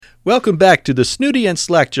Welcome back to the Snooty and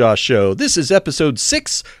Slackjaw Show. This is episode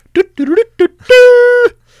 6.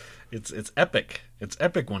 It's epic. It's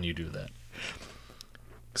epic when you do that.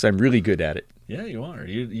 Because I'm really good at it. Yeah, you are.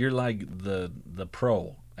 You're like the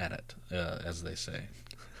pro at it, as they say.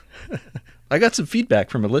 I got some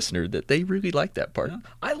feedback from a listener that they really like that part. Yeah,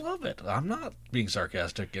 I love it. I'm not being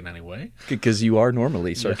sarcastic in any way. Because you are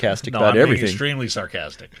normally sarcastic No, about I'm being everything. extremely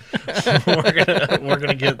sarcastic. we're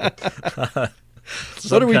gonna get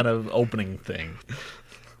some kind of opening thing.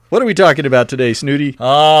 What are we talking about today, Snooty?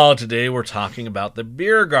 Oh, today we're talking about the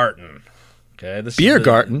beer garden. Okay, Beer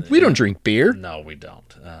garden? We don't drink beer. No, we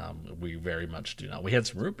don't. We very much do not. We had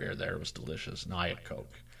some root beer there. It was delicious. No, I had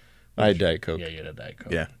Coke. I had Diet Coke. Yeah, you had a Diet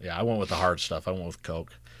Coke. Yeah. Yeah, I went with the hard stuff. I went with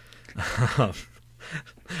Coke.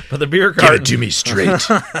 But the beer garden. Give it to me straight.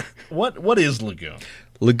 What is Lagoon?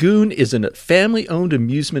 Lagoon is a family-owned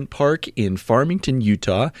amusement park in Farmington,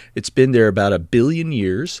 Utah. It's been there about 1 billion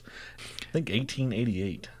years. I think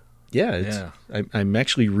 1888. Yeah, I'm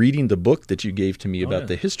actually reading the book that you gave to me about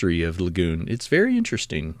the history of Lagoon. It's very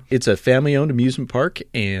interesting. It's a family-owned amusement park,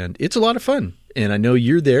 and it's a lot of fun. And I know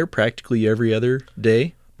you're there practically every other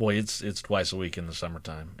day. Boy, it's twice a week in the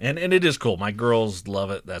summertime. And it is cool. My girls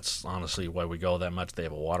love it. That's honestly why we go that much. They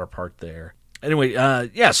have a water park there. Anyway,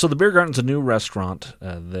 so the Beer Garden's a new restaurant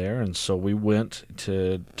there, and so we went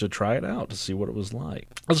to try it out to see what it was like.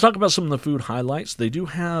 Let's talk about some of the food highlights. They do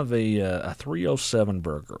have a 307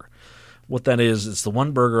 burger. What that is, it's the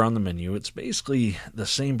one burger on the menu. It's basically the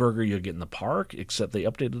same burger you'll get in the park, except they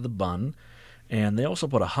updated the bun, and they also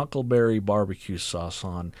put a huckleberry barbecue sauce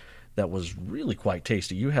on that was really quite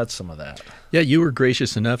tasty. You had some of that. Yeah, you were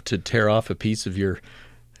gracious enough to tear off a piece of your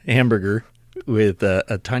hamburger with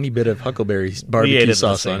a tiny bit of huckleberry barbecue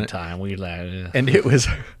sauce on it. Time. We laughed. And it was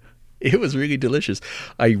really delicious.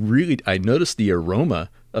 I noticed the aroma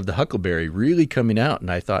of the huckleberry really coming out, and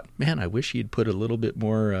I thought, man, I wish he'd put a little bit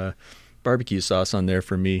more barbecue sauce on there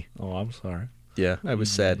for me. Oh, I'm sorry. Yeah, I was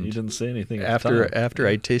saddened. You didn't say anything after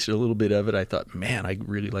I tasted a little bit of it. I thought, man, I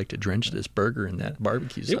really like to drench this burger in that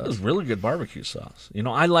barbecue sauce. It was really good barbecue sauce. You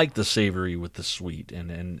know, I like the savory with the sweet,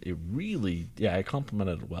 and it really, it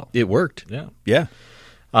complemented it well. It worked. Yeah.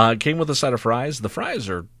 It came with a side of fries. The fries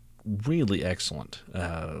are really excellent.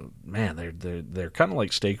 Man, they're kind of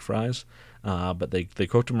like steak fries, but they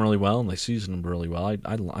cooked them really well and they seasoned them really well.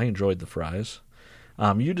 I enjoyed the fries.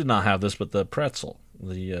 You did not have this, but the pretzel,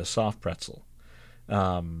 the soft pretzel.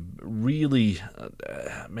 Really,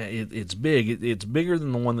 man, it's big. It's bigger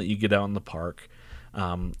than the one that you get out in the park.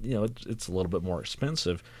 It's a little bit more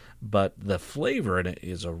expensive, but the flavor in it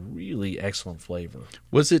is a really excellent flavor.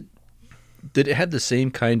 Did it have the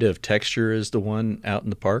same kind of texture as the one out in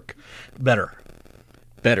the park? Better.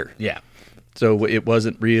 Yeah. So it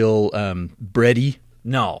wasn't real bready?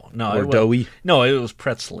 No. Or doughy? No, it was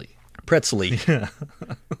pretzely. Pretzely. Yeah.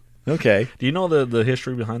 Okay. Do you know the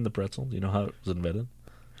history behind the pretzel? Do you know how it was invented?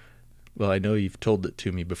 Well, I know you've told it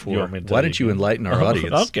to me before. Why don't you enlighten our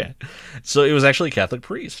audience? Okay. So it was actually a Catholic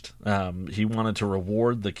priest. He wanted to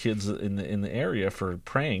reward the kids in the area for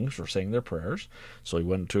praying, for saying their prayers. So he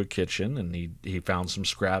went into a kitchen and he found some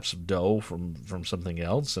scraps of dough from something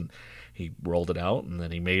else, and he rolled it out, and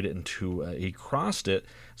then he made it into he crossed it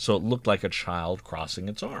so it looked like a child crossing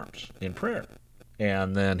its arms in prayer.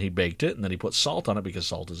 And then he baked it, and then he put salt on it because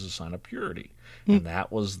salt is a sign of purity. And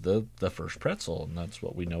that was the first pretzel, and that's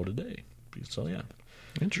what we know today. So, yeah.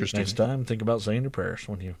 Interesting. Next time, think about saying your prayers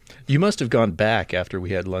when you... You must have gone back after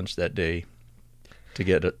we had lunch that day to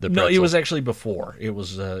get the pretzel. No, it was actually before. It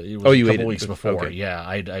was a couple weeks before. Okay. Yeah,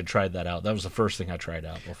 I tried that out. That was the first thing I tried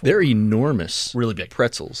out before. They're enormous. Really big.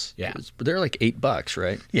 Pretzels. Yeah. But they're like $8,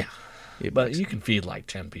 right? Yeah. $8. But you can feed like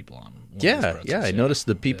 10 people on them. Yeah. I noticed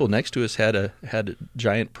the people next to us had a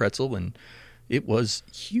giant pretzel, and it was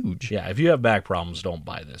huge. Yeah, if you have back problems, don't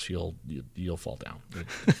buy this. You'll fall down.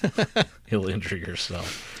 You'll injure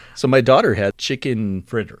yourself. So my daughter had chicken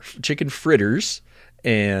fritters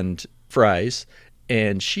and fries,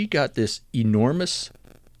 and she got this enormous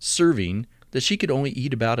serving that she could only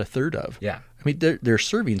eat about a third of. Yeah. I mean, their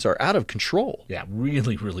servings are out of control. Yeah,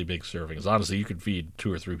 really, really big servings. Honestly, you could feed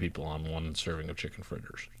 2 or 3 people on one serving of chicken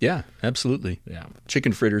fritters. Yeah, absolutely. Yeah.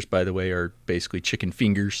 Chicken fritters, by the way, are basically chicken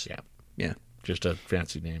fingers. Yeah. Just a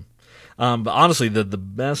fancy name. But honestly, the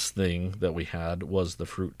best thing that we had was the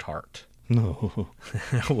fruit tart. No.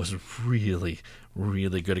 It was really,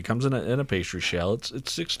 really good. It comes in a pastry shell. It's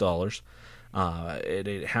 $6.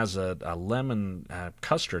 It has a lemon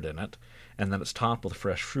custard in it, and then it's topped with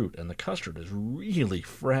fresh fruit. And the custard is really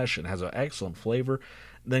fresh and has an excellent flavor.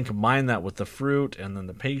 Then combine that with the fruit and then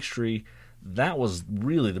the pastry. That was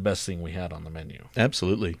really the best thing we had on the menu.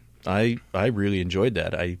 Absolutely. I really enjoyed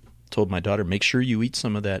that. told my daughter, make sure you eat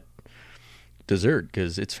some of that dessert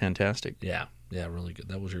because it's fantastic. Yeah, really good.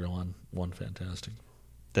 That was your one fantastic.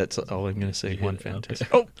 That's all I'm going to say. One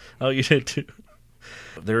fantastic. Okay. Oh, you did too.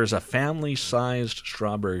 There's a family-sized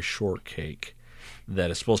strawberry shortcake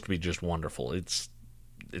that is supposed to be just wonderful. It's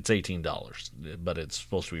 $18, but it's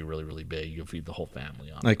supposed to be really, really big. You'll feed the whole family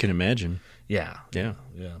on it. I can imagine. Yeah.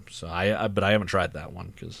 So but I haven't tried that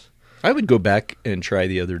one because I would go back and try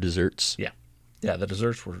the other desserts. yeah, the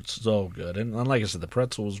desserts were so good, and like I said, the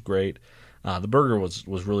pretzel was great. The burger was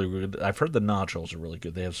really good. I've heard the nachos are really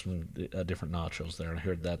good. They have some different nachos there, and I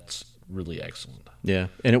heard that's really excellent. Yeah,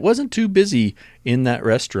 and it wasn't too busy in that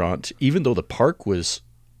restaurant, even though the park was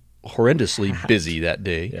horrendously busy that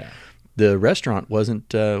day. Yeah. The restaurant wasn't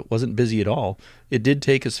busy at all. It did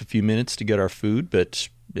take us a few minutes to get our food, but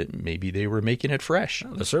maybe they were making it fresh.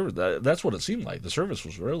 The service, that's what it seemed like. The service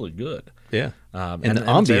was really good. Yeah. And the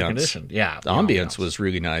it's air ambiance. conditioned. Yeah. The ambiance was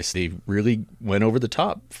really nice. They really went over the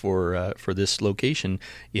top for this location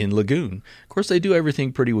in Lagoon. Of course, they do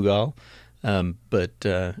everything pretty well, but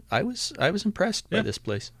I was impressed by this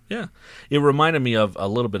place. Yeah. It reminded me of a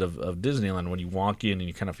little bit of Disneyland when you walk in and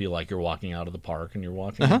you kind of feel like you're walking out of the park and you're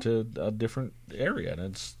walking into a different area. And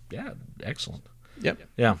it's, excellent. Yep.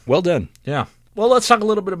 Yeah. Well done. Yeah. Well, let's talk a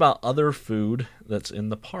little bit about other food that's in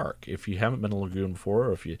the park. If you haven't been to Lagoon before,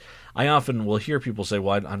 or I often will hear people say,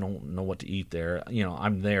 well, I don't know what to eat there.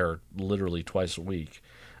 I'm there literally twice a week.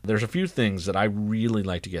 There's a few things that I really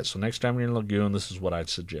like to get. So next time you're in Lagoon, this is what I'd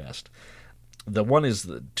suggest. The one is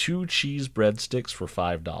the 2 cheese breadsticks for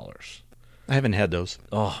 $5. I haven't had those.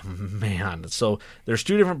 Oh, man. So there's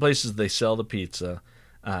 2 different places they sell the pizza.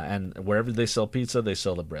 And wherever they sell pizza, they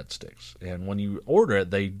sell the breadsticks. And when you order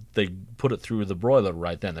it, they put it through the broiler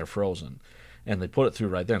right then. They're frozen. And they put it through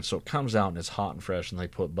right then. So it comes out and it's hot and fresh, and they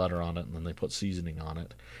put butter on it, and then they put seasoning on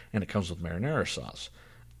it. And it comes with marinara sauce.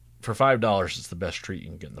 For $5, it's the best treat you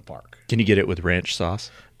can get in the park. Can you get it with ranch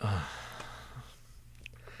sauce?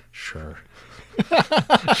 Sure.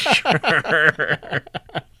 Sure.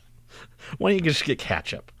 Why don't you just get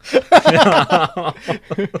ketchup?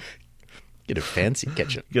 Get a fancy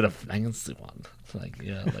ketchup. Get a fancy one.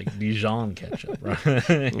 Like Dijon ketchup, right?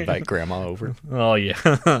 Invite grandma over. Oh, yeah.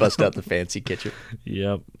 Bust out the fancy ketchup.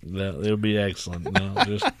 Yep. It would be excellent. No,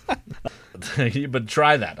 but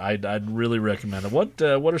try that. I'd really recommend it. What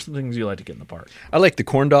are some things you like to get in the park? I like the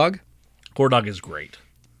corn dog. Corn dog is great.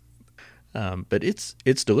 But it's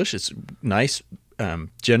delicious. Nice,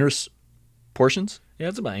 generous portions. Yeah,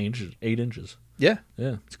 it's about 8 inches. Yeah.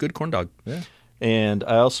 Yeah. It's a good corn dog. Yeah. And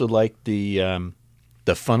I also like the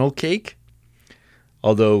funnel cake.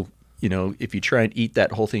 Although, if you try and eat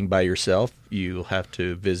that whole thing by yourself, you'll have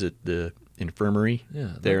to visit the infirmary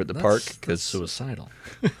there at the park. That's suicidal.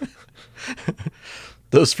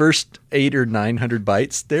 Those first 800 or 900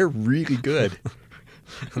 bites, they're really good.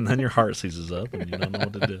 And then your heart seizes up and you don't know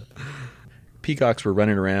what to do. Peacocks were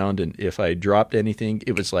running around, and if I dropped anything,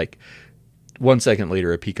 it was like 1 second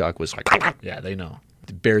later, a peacock was like, yeah, they know.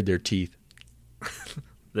 Bared their teeth.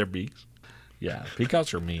 Their beaks. Yeah,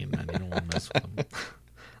 peacocks are mean, man. You don't want to mess with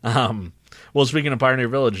them. Well, speaking of Pioneer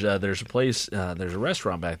Village, there's a place, there's a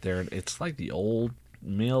restaurant back there. It's like the old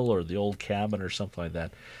mill or the old cabin or something like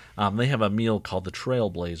that. They have a meal called the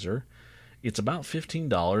Trailblazer. It's about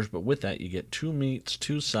 $15, but with that you get 2 meats,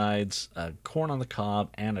 2 sides, corn on the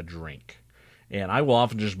cob, and a drink. And I will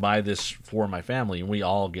often just buy this for my family, and we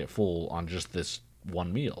all get full on just this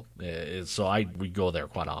one meal. So we go there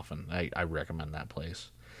quite often. I recommend that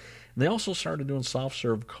place. And they also started doing soft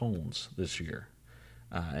serve cones this year.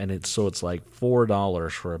 And it's like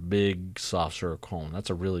 $4 for a big soft serve cone. That's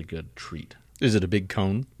a really good treat. Is it a big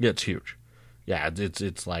cone? Yeah, it's huge. Yeah,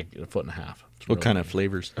 it's like 1.5 feet. What kind of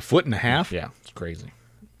flavors? 1.5 feet? Yeah, it's crazy.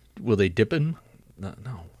 Will they dip in? No.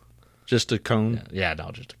 Just a cone? Yeah,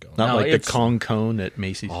 no, just a cone. Not like the Kong cone at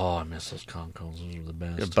Macy's. Oh, I miss those Kong cones. Those were the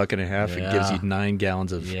best. $1.50. It gives you 9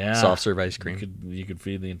 gallons of soft serve ice cream. You could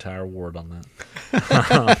feed the entire ward on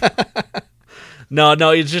that. No,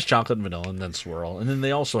 it's just chocolate and vanilla and then swirl. And then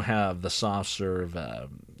they also have the soft serve,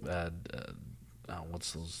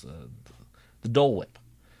 what's those? The Dole Whip.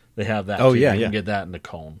 They have that too. Yeah, you can get that in the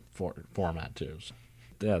cone format too. So,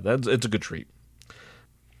 yeah, it's a good treat.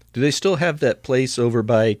 Do they still have that place over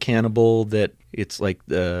by Cannibal that it's like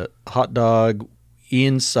the hot dog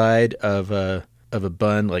inside of a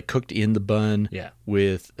bun, like cooked in the bun? Yeah.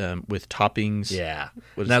 With toppings. Yeah.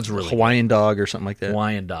 That's really Hawaiian dog or something like that.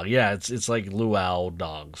 Hawaiian dog. Yeah, it's like luau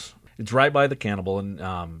dogs. It's right by the Cannibal,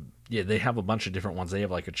 and Yeah, they have a bunch of different ones. They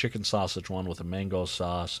have like a chicken sausage one with a mango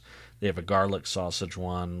sauce. They have a garlic sausage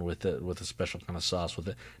one with a special kind of sauce with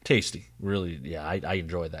it. Tasty, really. Yeah, I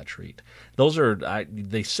enjoy that treat.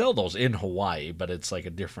 They sell those in Hawaii, but it's like a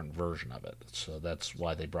different version of it. So that's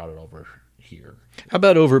why they brought it over here. How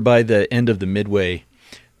about over by the end of the Midway?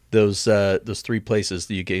 Those three places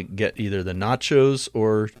that you can get either the nachos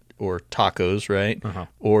or tacos, right? Uh-huh.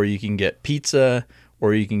 Or you can get pizza,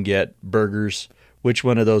 or you can get burgers. Which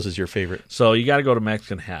one of those is your favorite? So you got to go to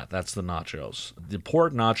Mexican Hat. That's the nachos. The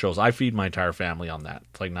pork nachos, I feed my entire family on that.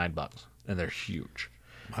 It's like $9, and they're huge.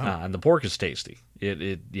 Wow. And the pork is tasty.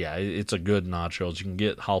 It's a good nachos. You can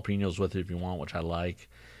get jalapenos with it if you want, which I like.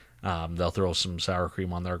 They'll throw some sour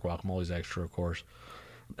cream on there. Guacamole's extra, of course.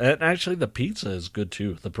 And actually, the pizza is good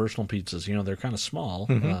too. The personal pizzas, they're kind of small,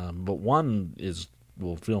 but one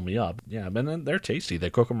will fill me up. Yeah, and then they're tasty.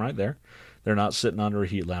 They cook them right there. They're not sitting under a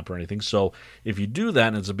heat lamp or anything. So if you do that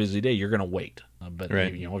and it's a busy day, you're going to wait. But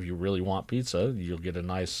right. if you really want pizza, you'll get a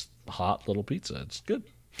nice hot little pizza. It's good.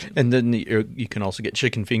 And then you can also get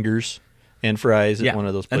chicken fingers and fries at one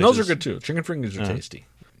of those places. And those are good too. Chicken fingers are tasty.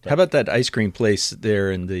 How about that ice cream place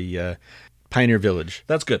there in the Pioneer Village?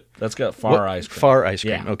 That's good. That's got Far Ice Cream. Far Ice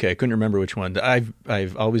Cream. Yeah. Okay, I couldn't remember which one.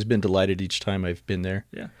 I've always been delighted each time I've been there.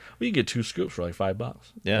 Yeah, well, you get 2 scoops for like $5.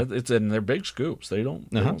 Yeah, and they're big scoops. They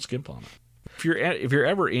don't skimp on it. If you're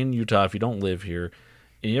ever in Utah, if you don't live here,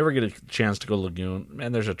 and you ever get a chance to go to Lagoon,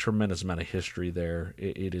 man, there's a tremendous amount of history there.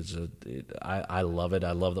 I love it.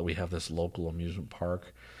 I love that we have this local amusement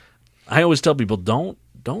park. I always tell people don't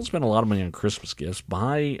spend a lot of money on Christmas gifts.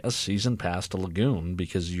 Buy a season pass to Lagoon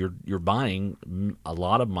because you're buying a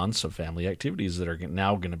lot of months of family activities that are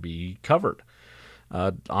now going to be covered.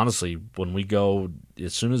 Honestly, when we go,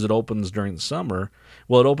 as soon as it opens during the summer,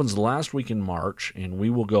 it opens the last week in March, and we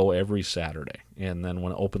will go every Saturday. And then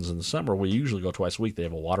when it opens in the summer, we usually go twice a week. They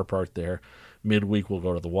have a water park there. Midweek, we'll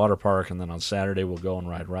go to the water park, and then on Saturday, we'll go and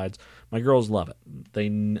ride rides. My girls love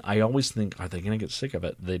it. I always think, are they going to get sick of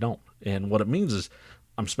it? They don't. And what it means is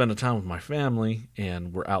I'm spending time with my family,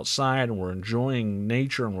 and we're outside, and we're enjoying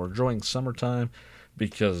nature, and we're enjoying summertime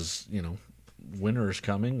because, winter is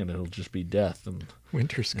coming, and it'll just be death and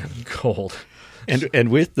winter's coming, and cold. And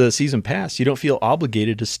with the season pass, you don't feel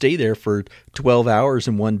obligated to stay there for 12 hours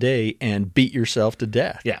in one day and beat yourself to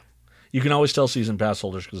death. Yeah, you can always tell season pass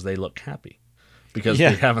holders because they look happy because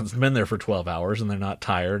they haven't been there for 12 hours and they're not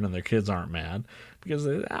tired and their kids aren't mad because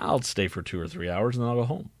I'll stay for 2 or 3 hours and then I'll go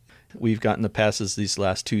home. We've gotten the passes these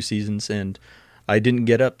last 2 seasons, and I didn't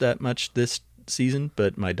get up that much this season,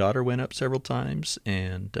 but my daughter went up several times,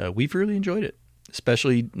 and we've really enjoyed it.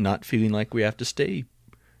 Especially not feeling like we have to stay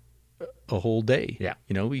a whole day. Yeah.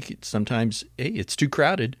 We could sometimes, it's too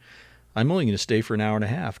crowded. I'm only going to stay for an hour and a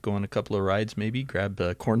half, go on a couple of rides maybe, grab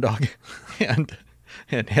a corn dog, and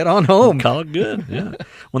head on home. Call it good, yeah.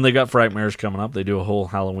 When they got Frightmares coming up, they do a whole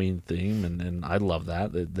Halloween theme, and I love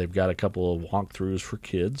that. They've got a couple of walkthroughs for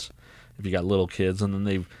kids, if you got little kids, and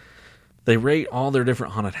then they rate all their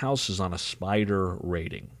different haunted houses on a spider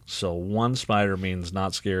rating. So 1 spider means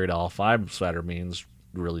not scary at all. 5 spider means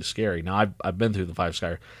really scary. Now, I've been through the 5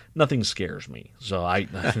 spider. Nothing scares me. So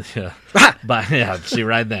see,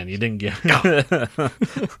 right then, you didn't get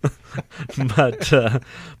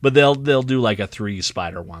but they'll do like a 3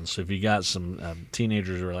 spider one. So if you got some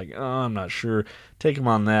teenagers who are like, oh, I'm not sure, take them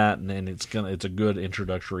on that, and then it's a good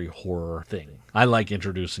introductory horror thing. I like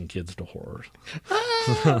introducing kids to horrors.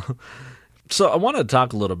 So I want to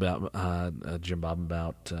talk a little bit, Jim Bob,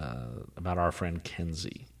 about our friend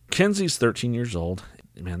Kenzie. Kenzie's 13 years old.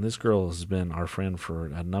 Man, this girl has been our friend for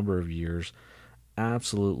a number of years.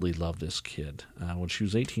 Absolutely love this kid. When she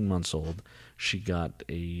was 18 months old, she got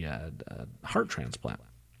a heart transplant.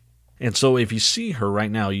 And so if you see her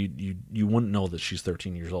right now, you wouldn't know that she's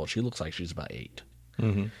 13 years old. She looks like she's about 8.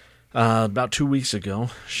 Mm-hmm. About 2 weeks ago,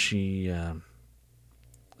 she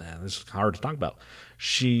this is hard to talk about.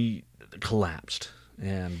 She collapsed,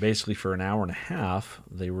 and basically for an hour and a half,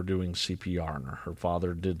 they were doing CPR on her. Her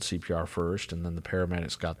father did CPR first, and then the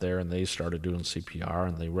paramedics got there, and they started doing CPR,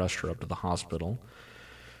 and they rushed her up to the hospital,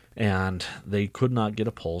 and they could not get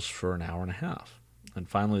a pulse for an hour and a half. And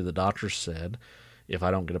finally, the doctor said, if I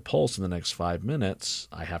don't get a pulse in the next 5 minutes,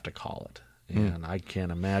 I have to call it. And I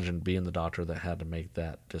can't imagine being the doctor that had to make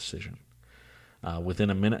that decision. Within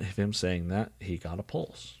a minute of him saying that, he got a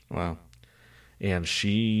pulse. Wow. And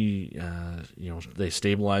she, they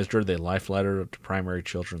stabilized her. They life-flighted her to Primary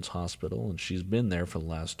Children's Hospital, and she's been there for the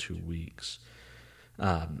last 2 weeks.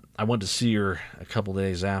 I went to see her a couple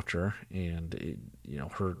days after, and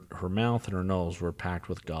her mouth and her nose were packed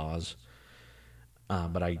with gauze.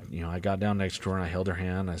 But I got down next to her and I held her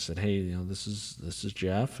hand. I said, "Hey, this is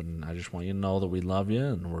Jeff, and I just want you to know that we love you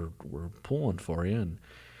and we're pulling for you." And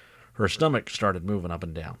her stomach started moving up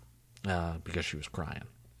and down because she was crying.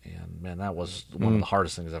 And man, that was one of the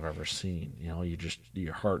hardest things I've ever seen.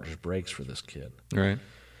 Your heart just breaks for this kid. Right.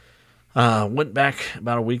 Went back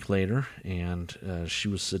about a week later, and she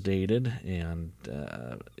was sedated, and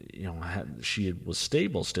she was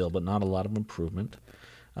stable still, but not a lot of improvement.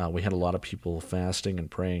 We had a lot of people fasting and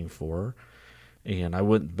praying for her, and I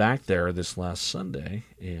went back there this last Sunday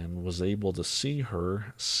and was able to see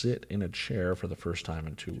her sit in a chair for the first time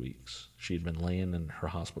in 2 weeks. She'd been laying in her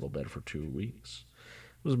hospital bed for 2 weeks.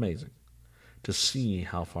 It was amazing to see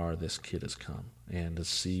how far this kid has come, and to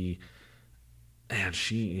see, and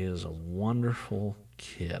she is a wonderful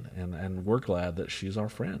kid, and we're glad that she's our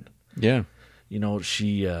friend. Yeah.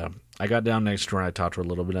 I got down next to her and I talked to her a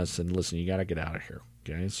little bit. I said, "Listen, you got to get out of here.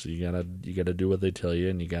 Okay, so you gotta do what they tell you,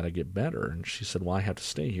 and you gotta get better." And she said, "Well, I have to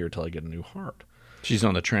stay here till I get a new heart." She's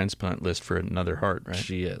on the transplant list for another heart, right?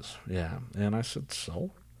 She is, yeah. And I said, "So,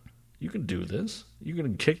 you can do this. You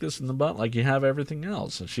can kick this in the butt like you have everything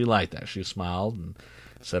else." And she liked that. She smiled and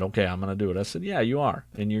said, "Okay, I'm gonna do it." I said, "Yeah, you are,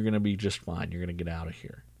 and you're gonna be just fine. You're gonna get out of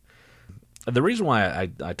here." The reason why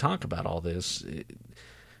I talk about all this,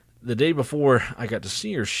 the day before I got to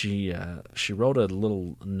see her, she wrote a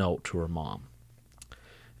little note to her mom.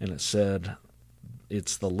 And it said,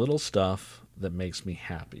 "It's the little stuff that makes me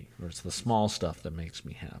happy," or "it's the small stuff that makes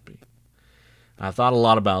me happy." And I thought a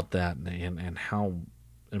lot about that and how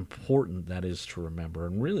important that is to remember.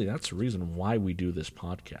 And really, that's the reason why we do this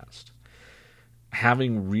podcast.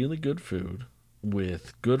 Having really good food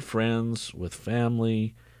with good friends, with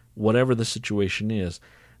family, whatever the situation is,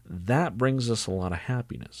 that brings us a lot of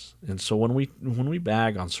happiness. And so when we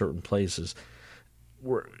bag on certain places,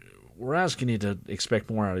 we're asking you to expect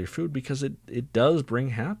more out of your food because it does bring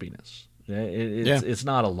happiness. It's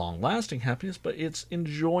not a long-lasting happiness, but it's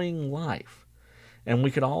enjoying life. And we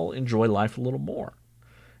could all enjoy life a little more.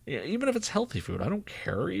 Even if it's healthy food, I don't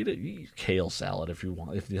care. Eat kale salad if you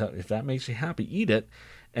want. If that makes you happy, eat it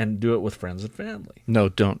and do it with friends and family. No,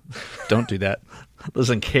 don't do that.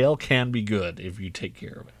 Listen, kale can be good if you take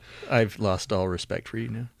care of it. I've lost all respect for you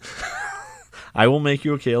now. I will make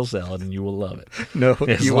you a kale salad, and you will love it. No,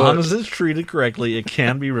 as long as it's treated correctly, it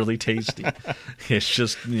can be really tasty. It's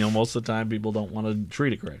just, most of the time people don't want to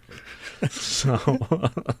treat it correctly. So,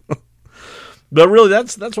 but really,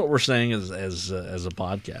 that's what we're saying as a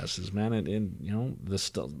podcast is, man, this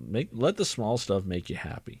stuff let the small stuff make you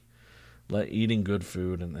happy. Let eating good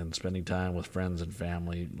food and spending time with friends and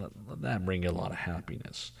family let that bring you a lot of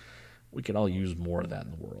happiness. We could all use more of that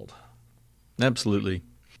in the world. Absolutely.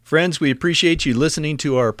 Friends, we appreciate you listening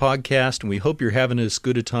to our podcast, and we hope you're having as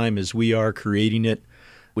good a time as we are creating it.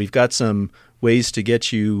 We've got some ways to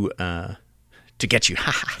get you.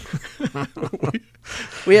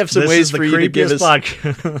 We have some ways for you to give us.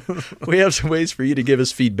 We have some ways for you to give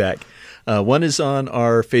us feedback. One is on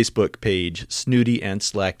our Facebook page, Snooty and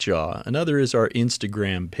Slackjaw. Another is our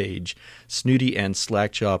Instagram page, Snooty and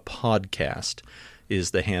Slackjaw Podcast is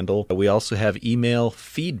the handle. We also have email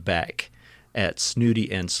feedback at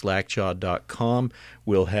snootyandslackjaw.com.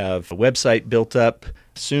 We'll have a website built up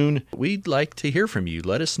soon. We'd like to hear from you.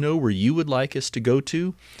 Let us know where you would like us to go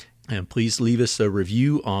to. And please leave us a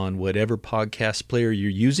review on whatever podcast player you're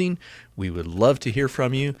using. We would love to hear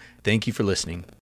from you. Thank you for listening.